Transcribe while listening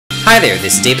Hi there,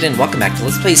 this is David and welcome back to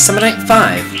Let's Play Summon Night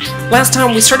 5. Last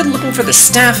time we started looking for the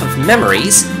Staff of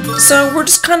Memories, so we're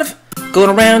just kind of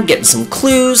going around getting some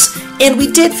clues, and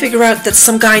we did figure out that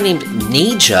some guy named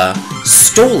Neja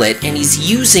stole it, and he's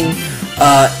using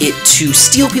it to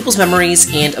steal people's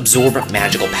memories and absorb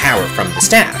magical power from the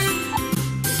staff.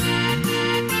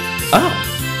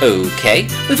 Oh, okay.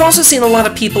 We've also seen a lot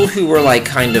of people who were like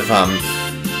kind of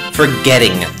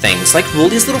forgetting things, like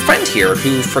Ruli's little friend here,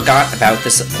 who forgot about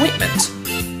this appointment.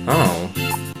 Oh.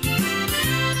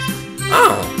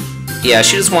 Oh. Yeah,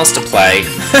 she just wants to play.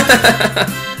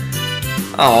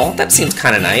 Oh, that seems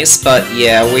kind of nice, but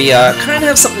yeah, we kind of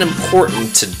have something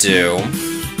important to do.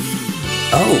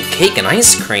 Oh, cake and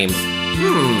ice cream.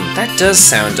 That does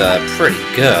sound pretty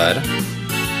good.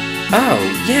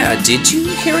 Oh, yeah, did you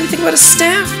hear anything about a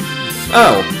staff?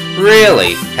 Oh,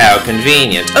 really? How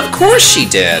convenient. Of course she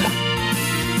did!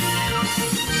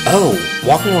 Oh,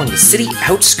 walking along the city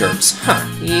outskirts. Huh,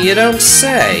 you don't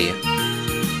say.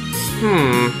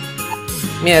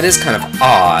 Yeah, it is kind of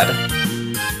odd.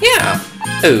 Yeah,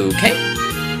 okay.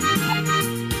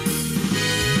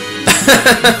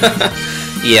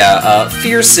 Yeah,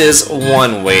 fierce is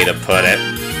one way to put it.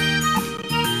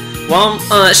 Well,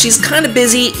 she's kind of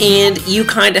busy, and you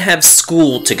kind of have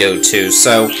school to go to,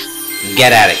 so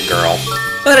get at it, girl.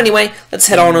 But anyway, let's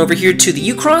head on over here to the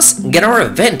U-Cross and get our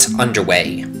event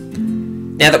underway.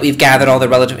 Now that we've gathered all the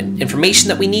relevant information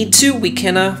that we need to, we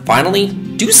can finally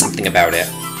do something about it.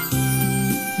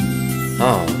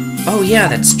 Oh yeah,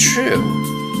 that's true.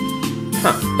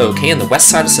 Huh, okay, on the west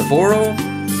side of Savoro.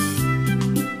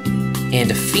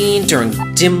 And a fiend during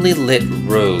dimly lit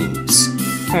roads.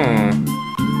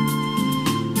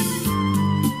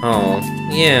 Oh,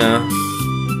 yeah.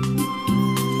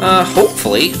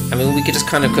 Hopefully. I mean, we could just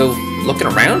kind of go looking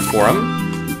around for him.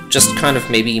 Just kind of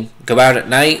maybe go out at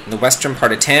night in the western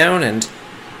part of town, and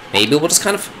maybe we'll just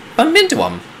kind of bump into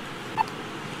him.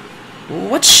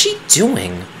 What's she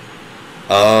doing?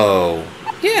 Oh,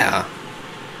 yeah.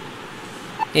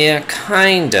 Yeah,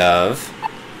 kind of.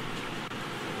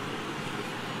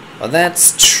 Well,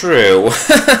 that's true.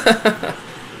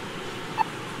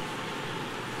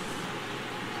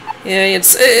 Yeah,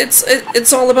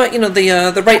 it's all about, you know,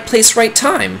 the right place, right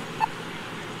time.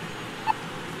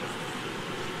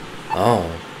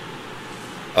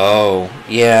 Oh,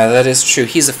 yeah, that is true.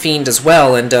 He's a fiend as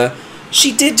well, and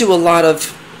she did do a lot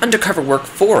of undercover work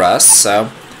for us,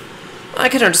 so I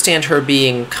can understand her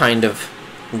being kind of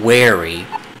wary.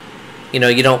 You know,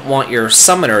 you don't want your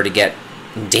summoner to get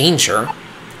in danger,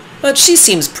 but she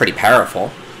seems pretty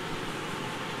powerful.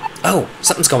 Oh,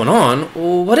 something's going on.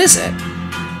 What is it?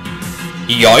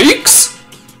 Yikes!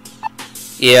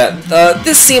 Yeah,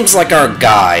 this seems like our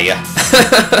guy.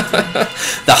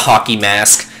 The hockey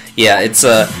mask. Yeah, it's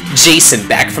Jason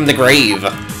back from the grave.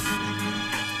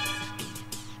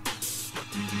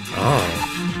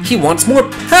 Oh, he wants more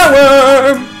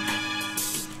power!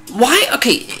 Why?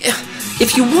 Okay,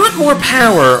 if you want more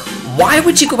power, why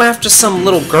would you go after some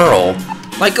little girl?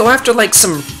 Like, go after, like,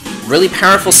 some really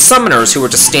powerful summoners who are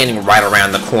just standing right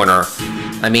around the corner.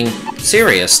 I mean,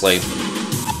 seriously.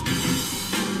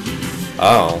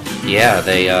 Oh, yeah,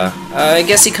 they, I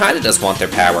guess he kinda does want their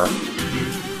power.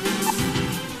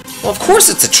 Well, of course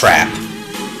it's a trap!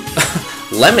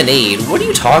 Lemonade? What are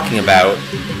you talking about?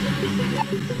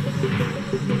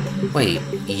 Wait,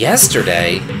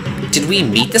 yesterday? Did we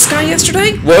meet this guy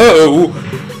yesterday? Whoa!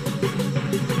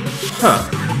 Huh.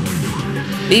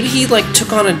 Maybe he, like,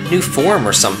 took on a new form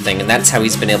or something, and that's how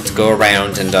he's been able to go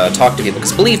around and, talk to people.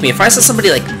 Because believe me, if I saw somebody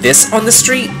like this on the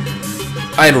street,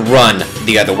 I'd run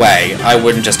the other way. I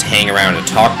wouldn't just hang around and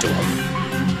talk to him.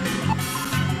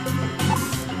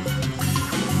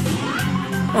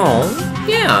 Oh,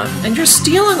 yeah, and you're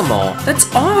stealing them all. That's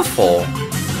awful.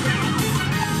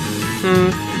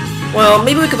 Well,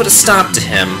 maybe we could put a stop to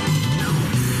him.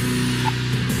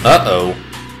 Uh-oh.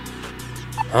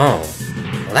 Oh,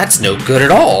 well, that's no good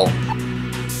at all.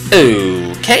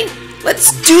 Okay,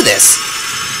 let's do this.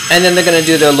 And then they're gonna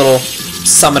do their little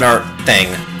summon art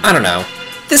thing. I don't know.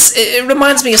 It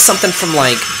reminds me of something from,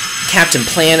 like, Captain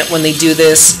Planet when they do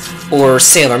this, or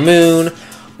Sailor Moon,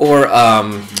 or,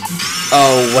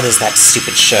 oh, what is that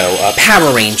stupid show?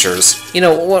 Power Rangers. You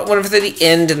know, whatever they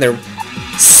end and they're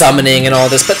summoning and all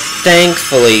this, but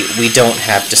thankfully we don't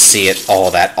have to see it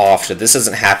all that often. This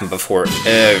doesn't happen before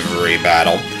every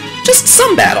battle. Just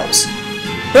some battles.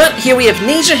 But here we have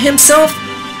Neja himself,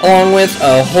 along with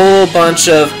a whole bunch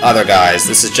of other guys.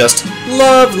 This is just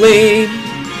lovely.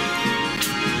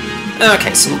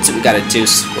 Okay, so let's see what we gotta do.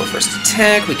 Well, first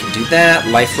attack, we can do that.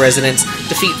 Life Resonance.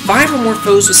 Defeat 5 or more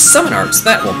foes with Summon Arts.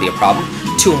 That won't be a problem.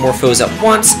 2 or more foes at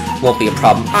once. Won't be a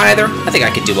problem either. I think I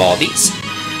could do all of these.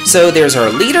 So there's our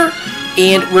leader,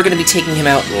 and we're going to be taking him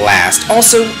out last.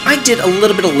 Also, I did a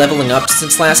little bit of leveling up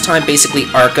since last time. Basically,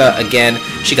 Arca, again,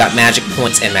 she got magic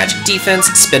points and magic defense.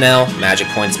 Spinel, magic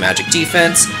points, magic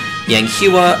defense.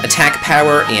 Yanghua, attack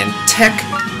power and tech.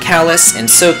 Callus and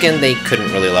Soken, they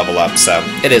couldn't really level up, so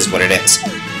it is what it is.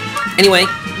 Anyway,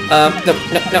 no,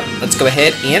 let's go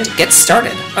ahead and get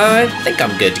started. I think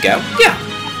I'm good to go. Yeah.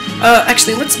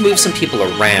 Actually, let's move some people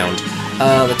around.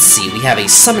 Let's see, we have a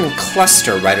summon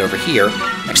cluster right over here.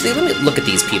 Actually, let me look at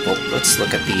these people. Let's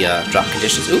look at the drop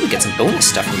conditions. Ooh, we get some bonus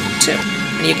stuff from them, too.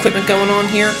 Any equipment going on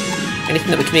here?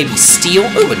 Anything that we can maybe steal?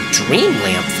 Ooh, a dream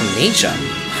lamp from Neja.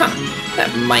 Huh,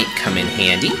 that might come in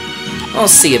handy. I'll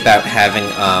see about having,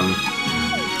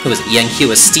 who is it,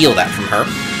 Yanghua steal that from her.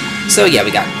 So yeah,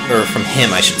 we got, or from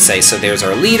him, I should say. So there's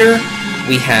our leader.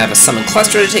 We have a summon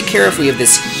cluster to take care of. We have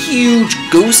this huge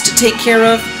ghost to take care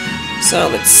of. So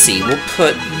let's see, we'll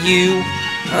put you,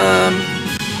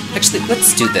 actually,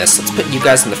 let's do this. Let's put you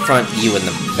guys in the front, you in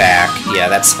the back. Yeah,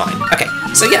 that's fine. Okay,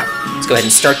 so yeah, let's go ahead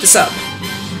and start this up.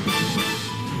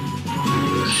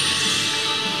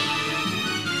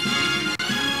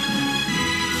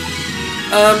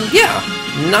 Yeah,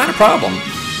 not a problem.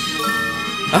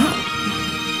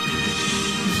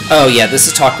 Oh yeah, this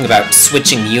is talking about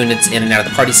switching units in and out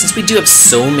of the party. Since we do have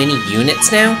so many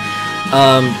units now,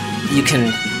 you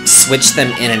can switch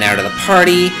them in and out of the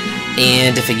party,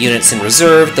 and if a unit's in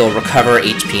reserve, they'll recover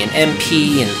HP and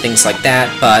MP and things like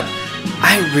that, but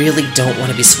I really don't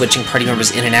want to be switching party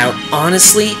members in and out.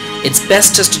 Honestly, it's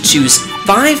best just to choose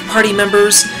 5 party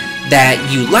members that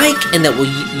you like and that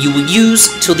you will use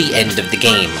till the end of the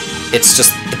game. It's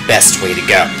just the best way to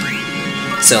go.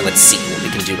 So let's see what we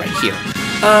can do right here.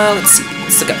 Let's see.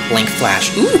 Let's look at Blink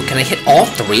Flash. Ooh, can I hit all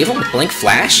 3 of them with Blink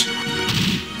Flash?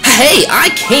 Hey,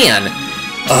 I can!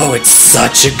 Oh, it's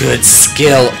such a good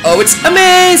skill. Oh, it's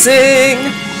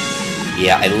amazing!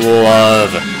 Yeah, I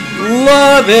love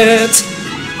it!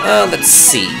 Let's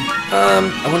see.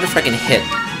 I wonder if I can hit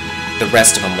the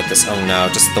rest of them with this. Oh no,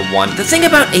 just the one. The thing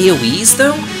about AoEs,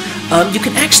 though, you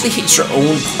can actually hit your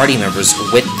own party members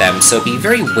with them, so be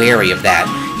very wary of that.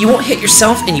 You won't hit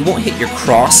yourself, and you won't hit your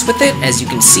cross with it. As you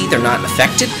can see, they're not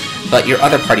affected, but your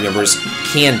other party members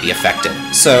can be affected.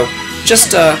 So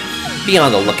just be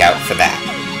on the lookout for that.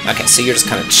 Okay, so you're just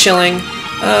kind of chilling.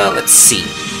 Let's see.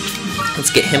 Let's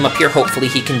get him up here. Hopefully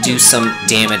he can do some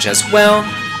damage as well.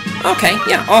 Okay,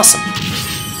 yeah, awesome.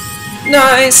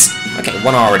 Nice! Okay,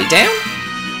 one already down.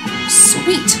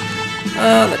 Sweet.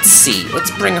 Let's see.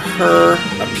 Let's bring her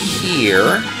up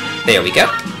here. There we go.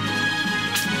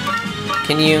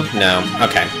 Can you? No.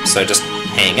 Okay, so just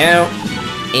hang out.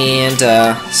 And,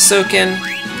 Soken,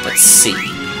 let's see.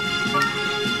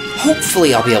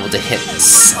 Hopefully I'll be able to hit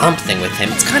something with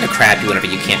him. It's kind of crappy whenever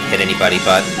you can't hit anybody,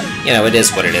 but, you know, it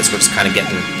is what it is. We're just kind of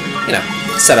getting, you know,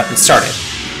 set up and started.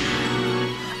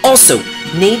 Also,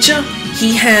 Neja,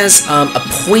 he has a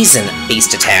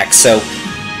poison-based attack, so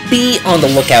be on the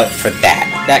lookout for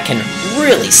that. That can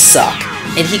really suck.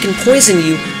 And he can poison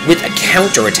you with a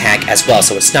counter-attack as well,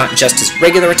 so it's not just his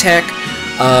regular attack.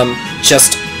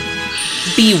 Just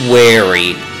be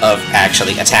wary of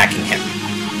actually attacking him.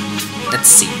 Let's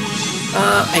see.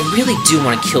 I really do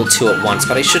want to kill 2 at once,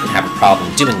 but I shouldn't have a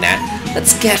problem doing that.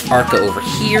 Let's get Arca over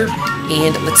here,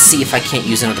 and let's see if I can't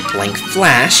use another Blink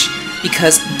Flash,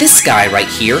 because this guy right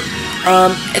here,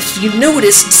 if you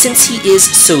notice, since he is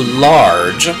so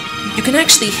large, you can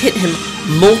actually hit him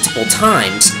multiple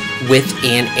times with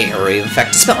an area of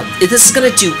effect spell. This is going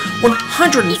to do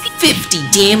 150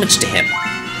 damage to him.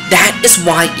 That is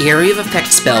why area of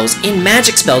effect spells and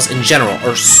magic spells in general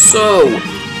are so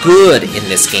good in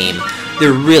this game.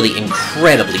 They're really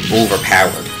incredibly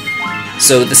overpowered.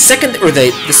 So the second, or the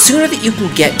sooner that you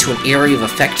can get to an area of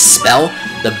effect spell,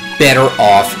 the better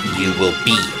off you will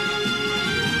be.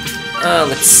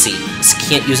 Let's see. Just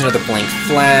can't use another Blink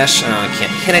Flash. I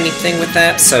can't hit anything with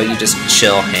that, so you just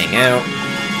chill, hang out.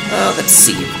 Let's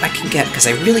see if I can get, because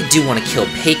I really do want to kill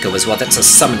Peiko as well. That's a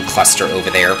summon cluster over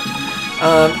there.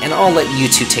 And I'll let you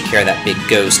 2 take care of that big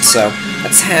ghost. So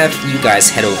let's have you guys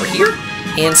head over here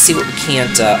and see what we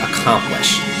can't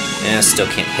accomplish. Still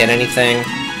can't hit anything.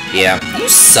 Yeah, you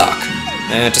suck.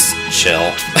 Just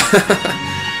chill.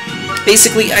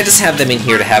 Basically, I just have them in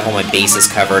here to have all my bases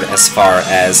covered as far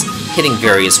as hitting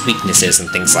various weaknesses and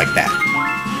things like that.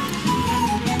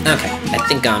 Okay, I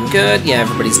think I'm good. Yeah,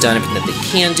 everybody's done everything that they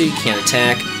can do. You can't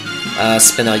attack.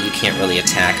 Spinel, you can't really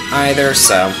attack either,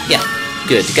 so yeah,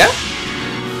 good to go.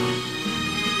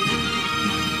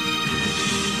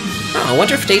 Oh, I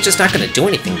wonder if Neja's not going to do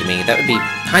anything to me. That would be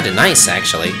kind of nice,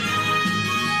 actually.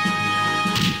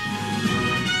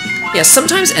 Yeah,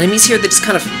 sometimes enemies here, they just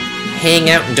kind of hang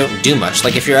out and don't do much.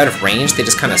 Like, if you're out of range, they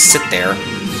just kind of sit there.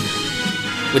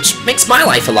 Which makes my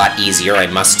life a lot easier, I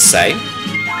must say.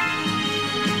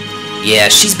 Yeah,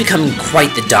 she's becoming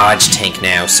quite the dodge tank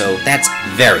now, so that's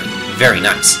very, very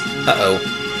nice. Uh-oh.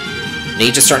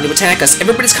 Neja's starting to attack us.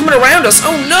 Everybody's coming around us.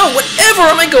 Oh no, whatever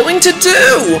am I going to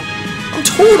do? I'm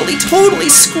totally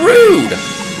screwed.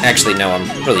 Actually, no, I'm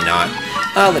really not.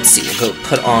 Let's see, we'll go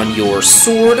put on your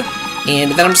sword,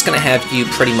 and then I'm just going to have you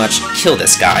pretty much kill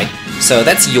this guy. So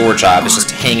that's your job, is just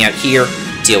to hang out here,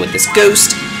 deal with this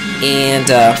ghost, and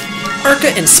Arca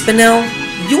and Spinel,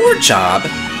 your job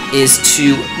is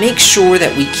to make sure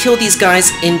that we kill these guys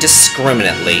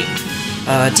indiscriminately.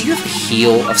 Do you have a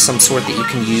heal of some sort that you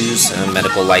can use?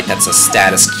 Medical Light, that's a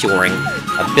status curing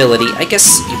ability. I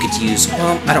guess you could use,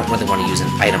 well, I don't really want to use an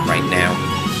item right now.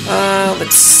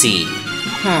 Let's see.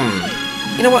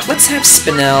 You know what, let's have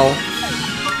Spinel.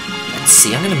 Let's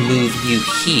see, I'm going to move you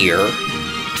here.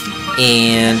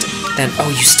 And then, oh,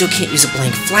 you still can't use a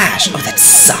blank flash. Oh, that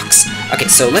sucks. Okay,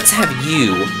 so let's have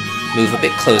you move a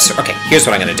bit closer. Okay, here's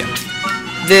what I'm going to do.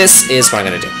 This is what I'm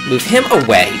going to do. Move him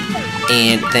away,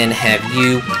 and then have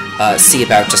you see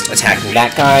about just attacking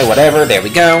that guy, whatever. There we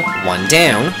go. One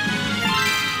down.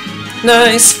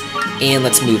 Nice. And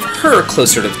let's move her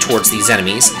closer towards these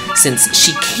enemies, since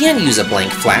she can use a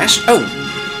blank flash. Oh,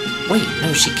 wait,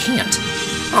 no, she can't.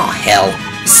 Oh, hell.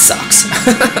 Sucks.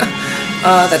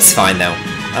 That's fine, though.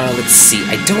 Let's see.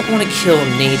 I don't want to kill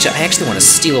Neja. I actually want to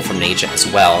steal from Neja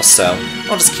as well, so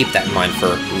I'll just keep that in mind for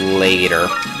later.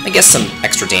 I guess some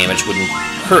extra damage wouldn't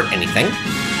hurt anything.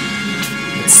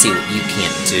 Let's see what you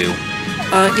can't do.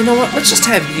 You know what? Let's just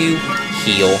have you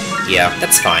heal. Yeah,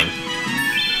 that's fine.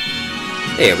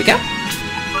 There we go.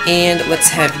 And let's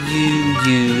have you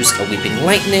use a Weeping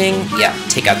Lightning. Yeah,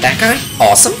 take out that guy.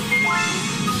 Awesome.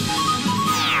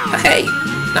 Hey,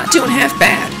 not doing half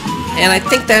bad. And I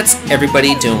think that's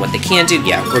everybody doing what they can do.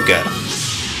 Yeah, we're good.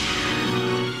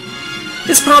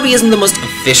 This probably isn't the most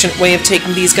efficient way of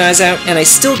taking these guys out, and I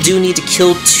still do need to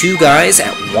kill 2 guys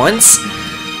at once.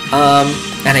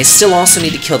 And I still also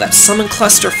need to kill that summon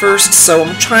cluster first, so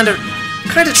I'm kind of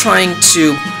trying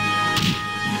to,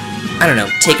 I don't know,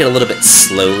 take it a little bit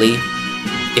slowly,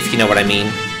 if you know what I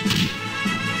mean.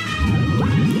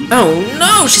 Oh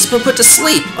no, she's been put to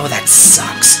sleep. Oh, that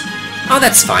sucks. Oh,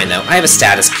 that's fine though. I have a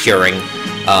status curing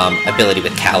ability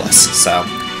with Callus, so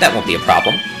that won't be a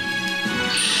problem.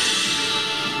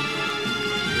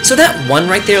 So that one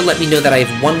right there let me know that I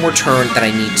have one more turn that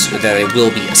I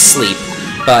will be asleep,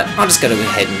 but I'll just go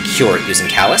ahead and cure it using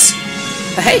Callus.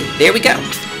 But hey, there we go.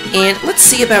 And let's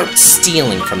see about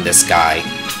stealing from this guy.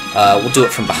 We'll do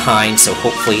it from behind, so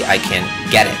hopefully I can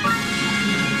get it.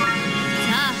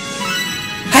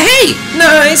 Hey!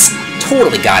 Nice!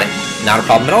 Totally got it. Not a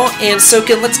problem at all. And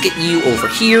Soka, let's get you over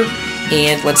here,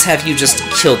 and let's have you just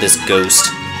kill this ghost.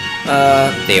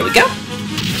 There we go.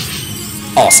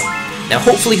 Awesome. Now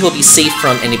hopefully he'll be safe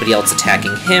from anybody else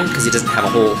attacking him, because he doesn't have a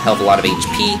whole hell of a lot of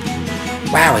HP.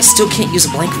 Wow, I still can't use a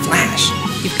blank flash.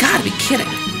 You've got to be kidding.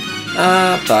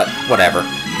 But whatever.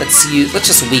 Let's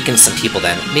just weaken some people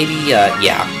then. Maybe,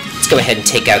 yeah. Let's go ahead and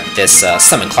take out this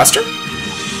summon cluster.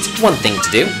 It's one thing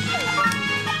to do.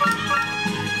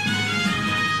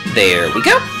 There we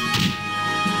go.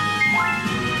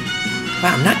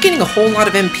 Wow, I'm not getting a whole lot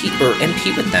of MP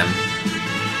with them.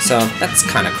 So that's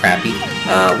kind of crappy.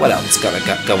 What else got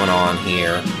going on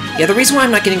here? Yeah, the reason why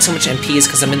I'm not getting so much MP is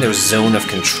because I'm in their zone of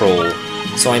control.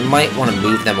 So I might want to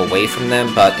move them away from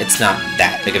them, but it's not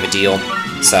that big of a deal.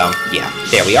 So, yeah,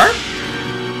 there we are.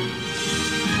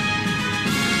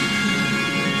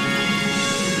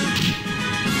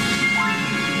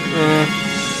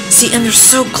 See, and they're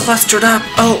so clustered up.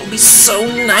 Oh, it would be so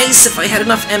nice if I had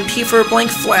enough MP for a blank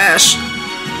flash.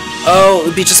 Oh,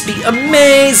 it would just be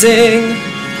amazing.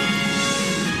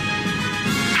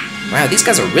 Wow, these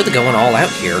guys are really going all out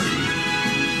here.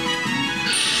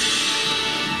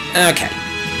 Okay.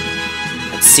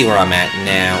 Let's see where I'm at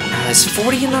now. Is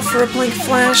 40 enough for a blank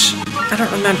flash? I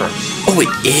don't remember. Oh, it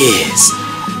is!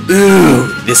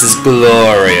 Ooh, this is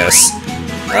glorious.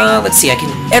 Let's see, I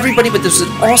can everybody, but this would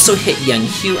also hit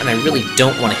Young-Hu, and I really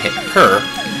don't want to hit her.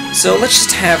 So let's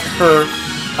just have her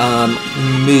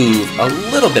move a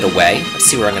little bit away. Let's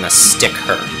see where I'm going to stick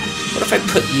her. What if I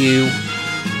put you...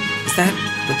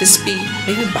 would this be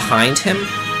maybe behind him?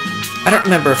 I don't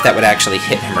remember if that would actually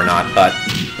hit him or not, but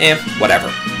whatever.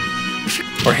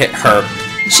 Or hit her.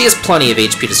 She has plenty of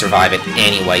HP to survive it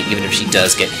anyway, even if she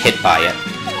does get hit by it.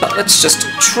 But let's just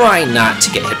try not to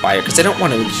get hit by her, because I don't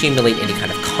want to accumulate any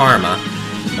kind of karma.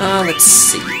 Let's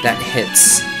see. That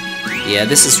hits... Yeah,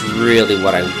 this is really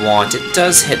what I want. It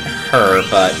does hit her,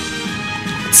 but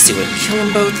Let's see, would it kill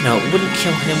them both? No, it wouldn't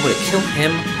kill him. Would it kill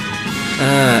him?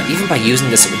 Even by using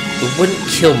this, it wouldn't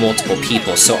kill multiple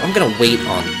people, so I'm gonna wait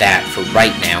on that for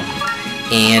right now.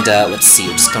 And, let's see,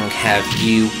 we're just gonna have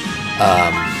you,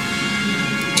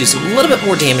 do some little bit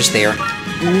more damage there.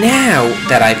 Now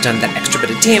that I've done that extra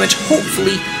bit of damage,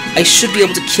 hopefully I should be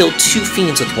able to kill 2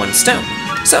 fiends with 1 stone.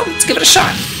 So, let's give it a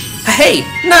shot. Hey,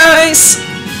 nice!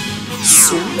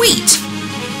 Sweet!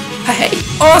 Hey,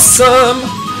 awesome!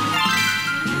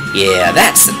 Yeah,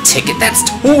 that's the ticket. That's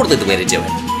totally the way to do it.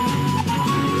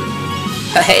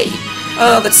 Hey,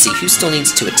 let's see, who still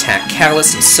needs to attack?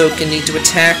 Calus and Soken need to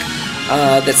attack.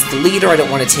 That's the leader. I don't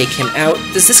want to take him out.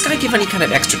 Does this guy give any kind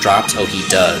of extra drops? Oh, he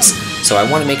does. So I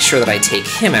want to make sure that I take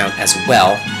him out as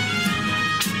well.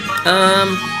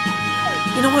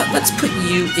 You know what? Let's put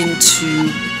you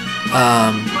into,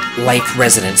 life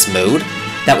resonance mode.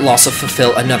 That will also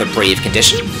fulfill another brave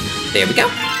condition. There we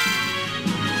go.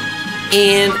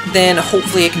 And then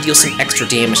hopefully I can deal some extra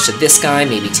damage to this guy,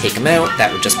 maybe take him out.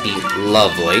 That would just be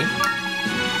lovely.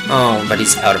 Oh, but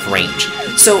he's out of range.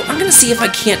 So I'm going to see if I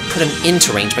can't put him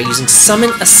into range by using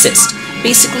Summon Assist.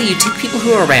 Basically, you take people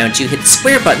who are around you, hit the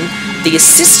square button, they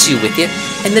assist you with it,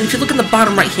 and then if you look in the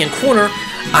bottom right-hand corner,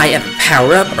 I have a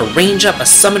power-up, a range-up, a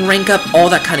summon rank-up, all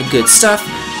that kind of good stuff.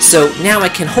 So now I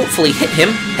can hopefully hit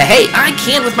him. Hey, I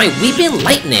can with my Weeping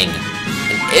Lightning!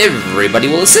 And everybody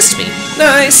will assist me.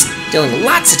 Nice! Dealing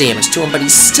lots of damage to him, but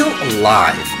he's still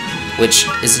alive, which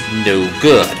is no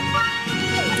good.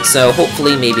 So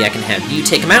hopefully maybe I can have you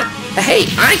take him out. Hey,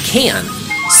 I can!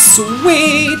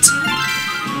 Sweet!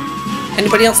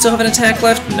 Anybody else still have an attack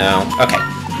left? No. Okay,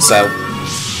 so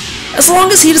as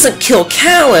long as he doesn't kill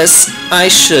Calus, I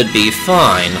should be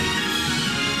fine.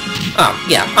 Oh,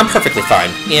 yeah, I'm perfectly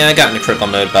fine. Yeah, I got into critical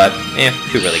mode, but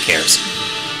who really cares?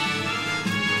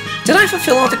 Did I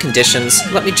fulfill all the conditions?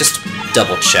 Let me just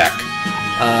double check.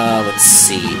 Let's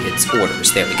see, it's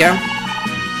orders. There we go.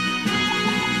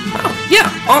 Oh, yeah,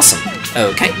 awesome.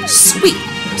 Okay, sweet.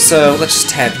 So let's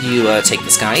just have you take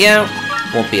this guy out.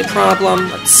 Won't be a problem.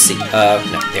 Let's see.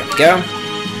 No, there we go.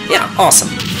 Yeah, awesome.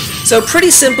 So pretty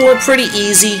simple, pretty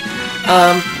easy.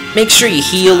 Make sure you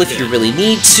heal if you really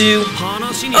need to.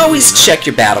 Always check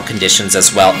your battle conditions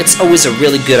as well. It's always a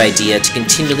really good idea to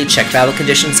continually check battle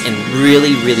conditions and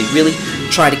really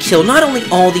try to kill not only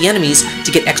all the enemies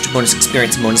to get extra bonus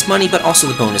experience and bonus money, but also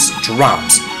the bonus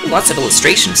drops. Lots of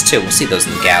illustrations too. We'll see those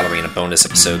in the gallery in a bonus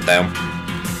episode though.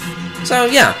 So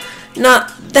yeah,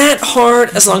 not that hard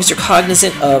as long as you're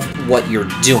cognizant of what you're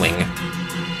doing.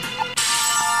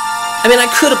 I mean, I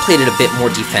could have played it a bit more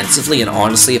defensively, and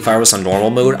honestly, if I was on normal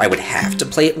mode, I would have to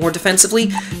play it more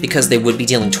defensively, because they would be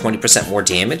dealing 20% more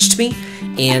damage to me,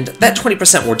 and that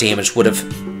 20% more damage would have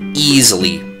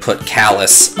easily put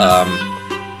Calus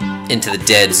into the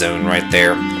dead zone right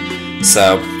there.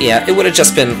 So, yeah, it would have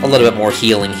just been a little bit more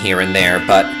healing here and there,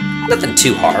 but nothing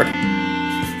too hard.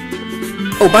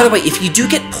 Oh, by the way, if you do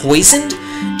get poisoned,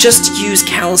 just use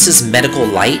Calus's Medical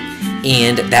Light,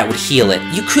 and that would heal it.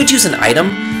 You could use an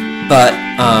item, but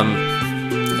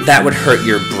that would hurt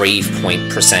your Brave Point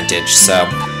percentage, so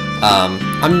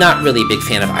I'm not really a big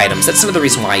fan of items. That's another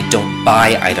reason why I don't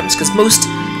buy items, because most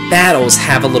battles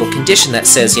have a little condition that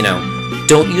says, you know,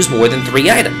 don't use more than 3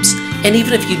 items. And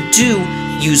even if you do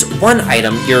use 1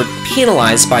 item, you're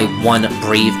penalized by 1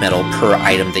 Brave Medal per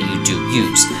item that you do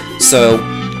use. So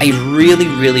I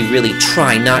really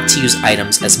try not to use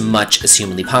items as much as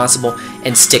humanly possible,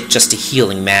 and stick just to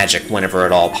healing magic whenever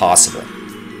at all possible.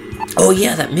 Oh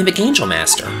yeah, that Mimic Angel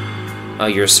Master. Oh,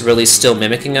 you're really still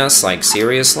mimicking us? Like,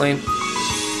 seriously?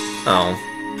 Oh.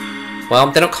 Well,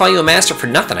 they don't call you a master for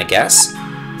nothing, I guess.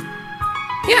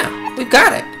 Yeah, we've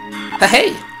got it.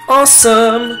 Hey,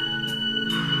 awesome!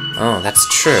 Oh, that's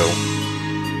true.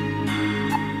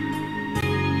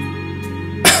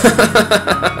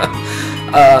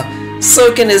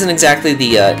 Soken isn't exactly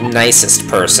the nicest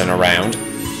person around.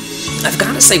 I've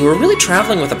got to say, we're really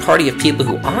traveling with a party of people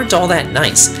who aren't all that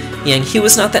nice. Yang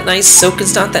is not that nice,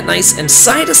 Soken's not that nice, and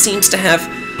Saida seems to have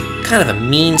kind of a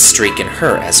mean streak in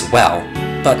her as well.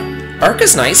 But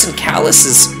Arka's nice, and Calus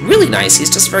is really nice.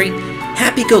 He's just very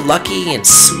happy-go-lucky and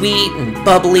sweet and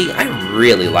bubbly. I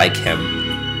really like him.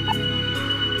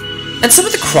 And some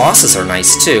of the crosses are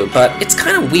nice too, but it's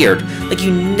kind of weird. Like,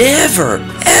 you never,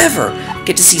 ever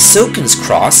get to see Soken's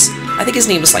cross. I think his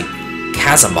name is like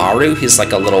Kazamaru. He's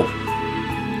like a little,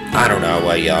 I don't know,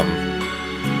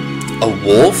 a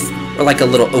wolf, or like a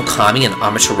little Okami and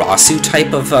Amaterasu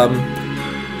type of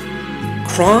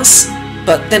cross.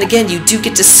 But then again, you do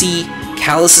get to see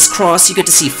Calus's cross, you get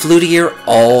to see Flutier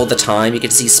all the time, you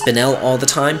get to see Spinel all the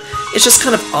time. It's just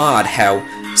kind of odd how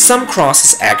some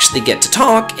crosses actually get to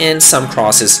talk, and some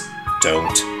crosses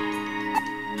don't.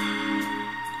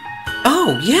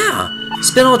 Oh, yeah!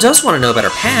 Spinel does want to know about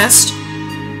her past.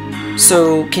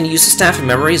 So, can you use the Staff of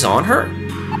Memories on her?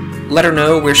 Let her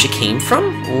know where she came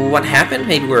from? What happened?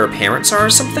 Maybe where her parents are or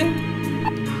something?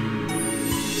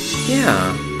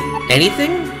 Yeah.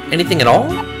 Anything? Anything at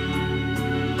all?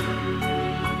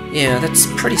 Yeah, that's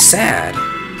pretty sad.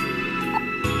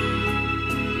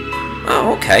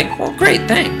 Oh, okay. Well, great,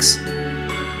 thanks.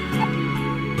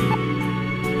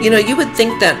 You know, you would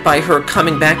think that by her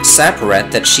coming back to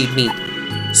Saporet that she'd meet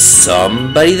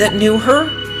somebody that knew her?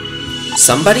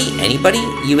 Somebody? Anybody?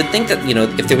 You would think that, you know,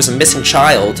 if there was a missing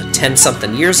child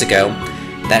 10-something years ago,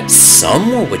 that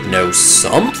someone would know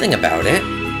something about it.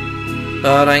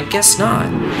 But I guess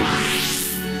not.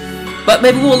 But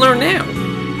maybe we'll learn now.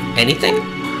 Anything?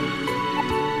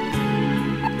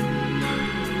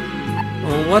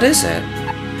 Well, what is it?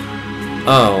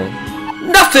 Oh.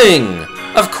 Nothing!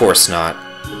 Of course not.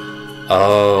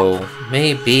 Oh,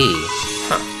 maybe.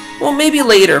 Huh. Well, maybe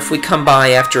later, if we come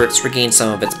by after it's regained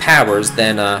some of its powers,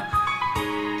 then,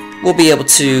 we'll be able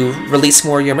to release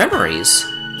more of your memories.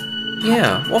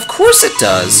 Yeah, well, of course it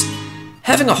does.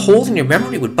 Having a hole in your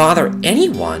memory would bother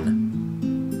anyone.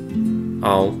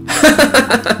 Oh.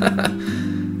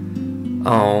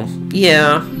 Oh,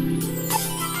 yeah.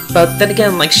 But then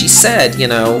again, like she said, you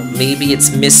know, maybe its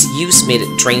misuse made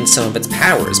it drain some of its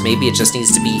powers. Maybe it just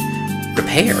needs to be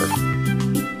repaired.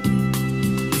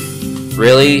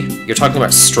 Really? You're talking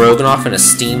about stroganoff and a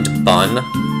steamed bun?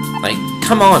 Like,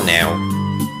 come on now.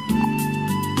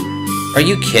 Are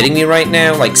you kidding me right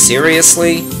now? Like,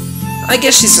 seriously? I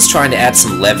guess she's just trying to add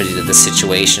some levity to the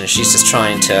situation. She's just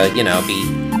trying to, you know, be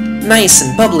nice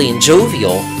and bubbly and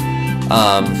jovial.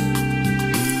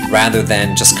 Rather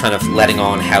than just kind of letting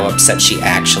on how upset she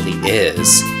actually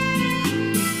is.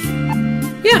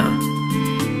 Yeah.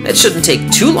 It shouldn't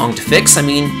take too long to fix. I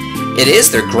mean, it is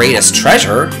their greatest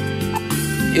treasure.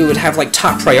 It would have, like,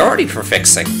 top priority for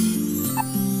fixing.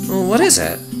 Well, what is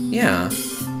it? Yeah.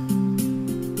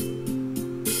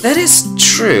 That is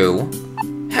true.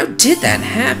 How did that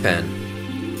happen?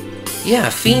 Yeah,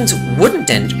 fiends wouldn't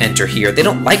enter here. They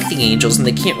don't like the angels, and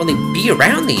they can't really be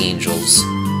around the angels.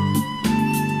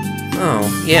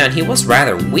 Oh, yeah, and he was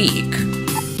rather weak.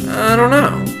 I don't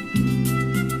know.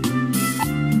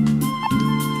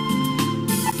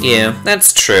 Yeah,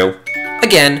 that's true.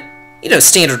 Again, you know,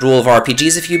 standard rule of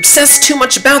RPGs, if you obsess too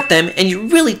much about them, and you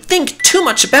really think too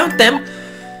much about them,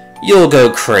 you'll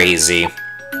go crazy.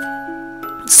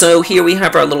 So here we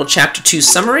have our little Chapter 2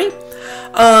 summary.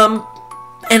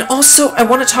 And also, I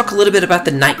want to talk a little bit about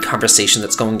the night conversation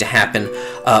that's going to happen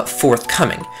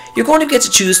forthcoming. You're going to get to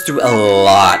choose through a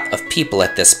lot of people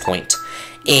at this point.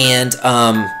 And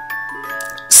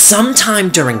sometime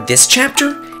during this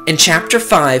chapter, in Chapter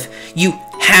 5, you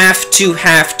have to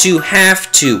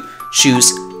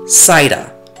choose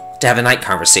Saida to have a night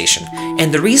conversation.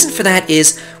 And the reason for that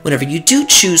is, whenever you do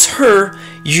choose her,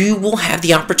 you will have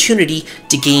the opportunity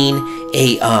to gain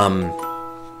a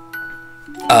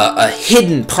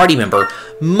hidden party member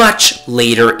much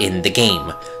later in the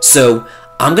game. So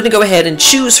I'm going to go ahead and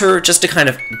choose her just to kind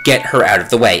of get her out of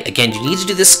the way. Again, you need to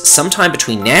do this sometime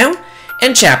between now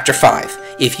and Chapter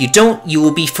 5. If you don't, you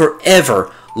will be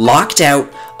forever locked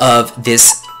out of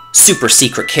this super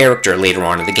secret character later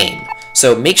on in the game.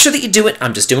 So make sure that you do it.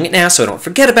 I'm just doing it now so I don't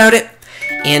forget about it.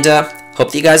 And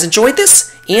hope that you guys enjoyed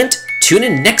this, and tune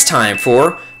in next time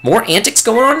for more antics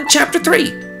going on in Chapter 3.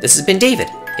 This has been David.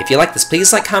 If you like this,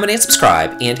 please like, comment, and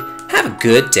subscribe, and have a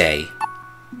good day.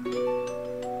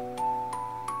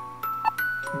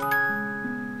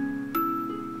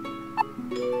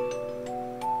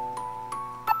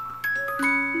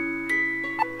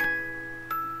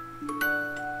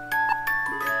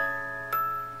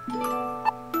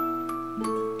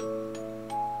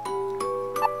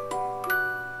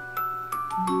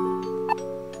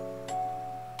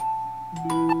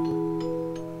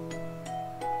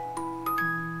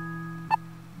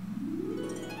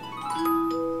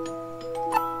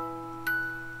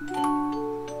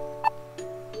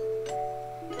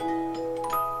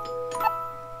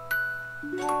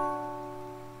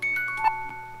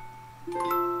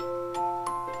 You